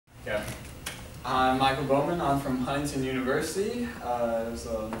Okay. I'm Michael Bowman. I'm from Huntington University. It was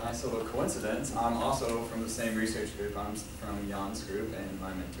a nice little coincidence. I'm also from the same research group. I'm from Jan's group, and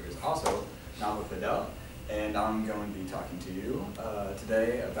my mentor is also Nava Fidel. And I'm going to be talking to you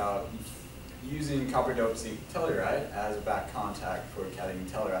today about using copper doped zinc telluride as a back contact for cadmium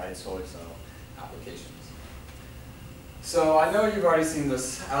telluride solar cell applications. So I know you've already seen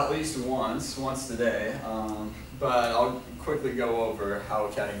this at least once today, but I'll quickly go over how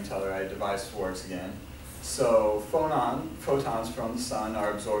a cadmium telluride device works again. So photons from the sun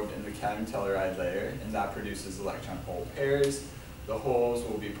are absorbed in the cadmium telluride layer, and that produces electron hole pairs. The holes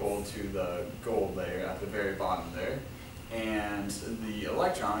will be pulled to the gold layer at the very bottom there, and the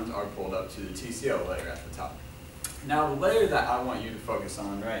electrons are pulled up to the TCO layer at the top. Now the layer that I want you to focus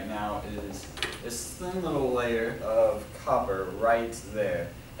on right now is this thin little layer of copper right there.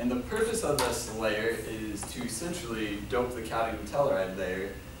 And the purpose of this layer is to essentially dope the cadmium telluride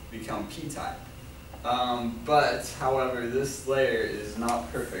layer become p-type. But however, this layer is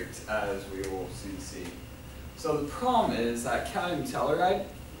not perfect, as we will soon see. So the problem is that cadmium telluride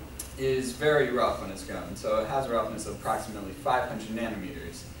is very rough when it's grown. So it has a roughness of approximately 500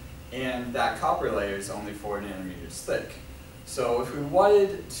 nanometers. And that copper layer is only 4 nanometers thick. So if we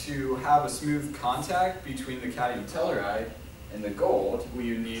wanted to have a smooth contact between the cadmium telluride and the gold,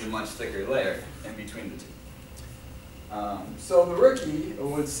 we would need a much thicker layer in between the two. So the rookie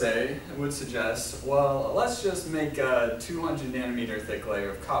would suggest, well, let's just make a 200 nanometer thick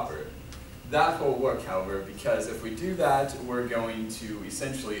layer of copper. That will work, however, because if we do that, we're going to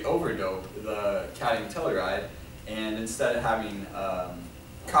essentially overdope the cadmium telluride, and instead of having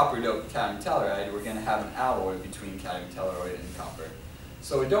copper doped cadmium telluride, we're going to have an alloy between cadmium telluride and copper.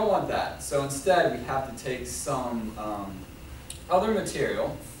 So we don't want that. So instead, we have to take some other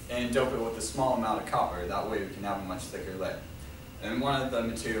material and dope it with a small amount of copper. That way we can have a much thicker layer. And one of the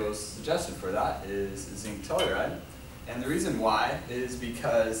materials suggested for that is zinc telluride. And the reason why is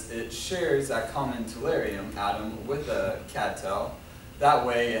because it shares that common tellurium atom with the CdTe. That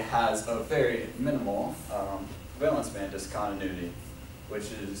way it has a very minimal valence band discontinuity,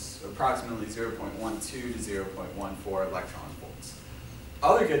 which is approximately 0.12 to 0.14 electron volts.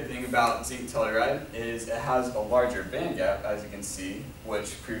 Other good thing about zinc telluride is it has a larger band gap, as you can see,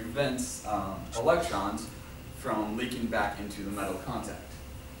 which prevents electrons from leaking back into the metal contact.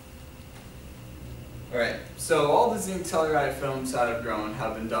 Alright, so all the zinc telluride films that I've grown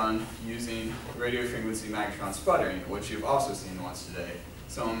have been done using radio frequency magnetron sputtering, which you've also seen once today.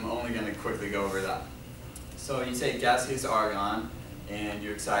 So I'm only going to quickly go over that. So you take gaseous argon and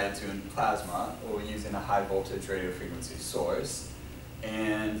you excite it to a plasma, or using a high voltage radio frequency source.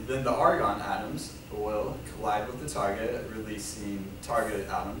 And then the argon atoms will collide with the target, releasing targeted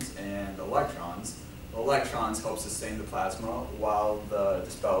atoms and electrons. The electrons help sustain the plasma, while the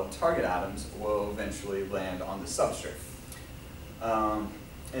dispelled target atoms will eventually land on the substrate.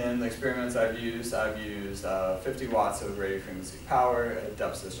 In the experiments I've used 50 watts of radio frequency power, a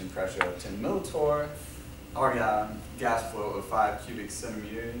deposition pressure of 10 millitorr, argon gas flow of 5 cubic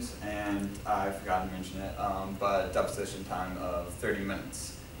centimeters, and I forgot to mention it, but deposition time of 30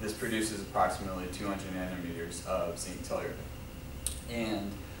 minutes. This produces approximately 200 nanometers of zinc telluride.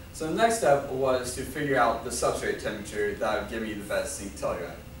 And so the next step was to figure out the substrate temperature that would give me the best zinc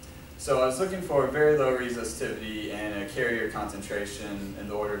telluride. So I was looking for a very low resistivity and a carrier concentration in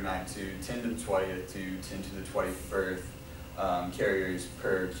the order of magnitude 10 to the 20th to 10 to the 21st carriers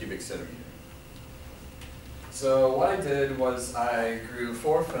per cubic centimeter. So what I did was I grew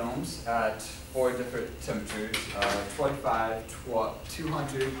 4 films at 4 different temperatures, 25,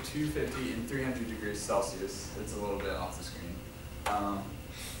 200, 250, and 300 degrees Celsius. It's a little bit off the screen.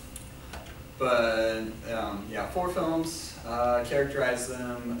 Yeah, 4 films, characterize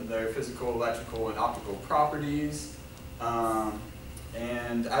them, their physical, electrical, and optical properties.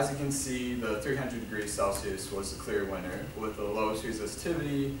 And as you can see, the 300 degrees Celsius was the clear winner with the lowest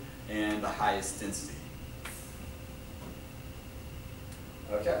resistivity and the highest density.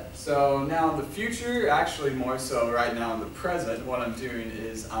 Okay, so now in the future, actually more so right now in the present, what I'm doing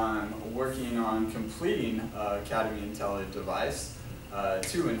is I'm working on completing a cadmium telluride device.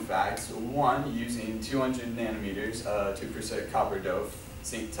 2 in fact, one using 200 nanometers 2% copper dope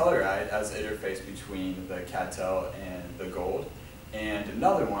zinc telluride as the interface between the CdTe and the gold, and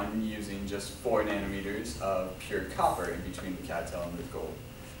another one using just 4 nanometers of pure copper in between the CdTe and the gold.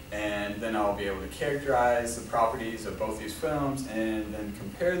 And then I'll be able to characterize the properties of both these films and then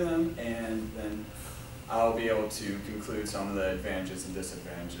compare them, and then I'll be able to conclude some of the advantages and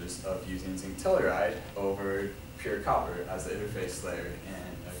disadvantages of using zinc telluride over pure copper as the interface layer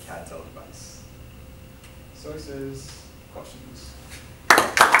in a CdTe device. Sources, questions?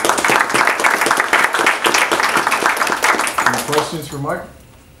 questions for Mike?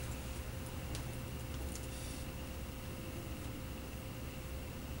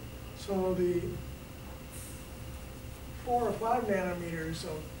 So the 4 or 5 nanometers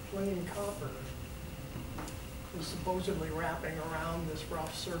of plain copper is supposedly wrapping around this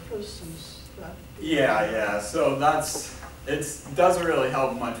rough surface. Is that? Yeah. So it doesn't really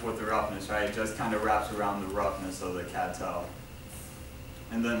help much with the roughness, right? It just kind of wraps around the roughness of the cattail,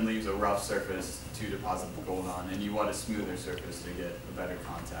 and then leaves a rough surface to deposit the gold on. And you want a smoother surface to get a better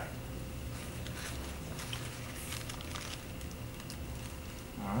contact.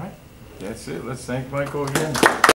 All right, that's it. Let's thank Michael again.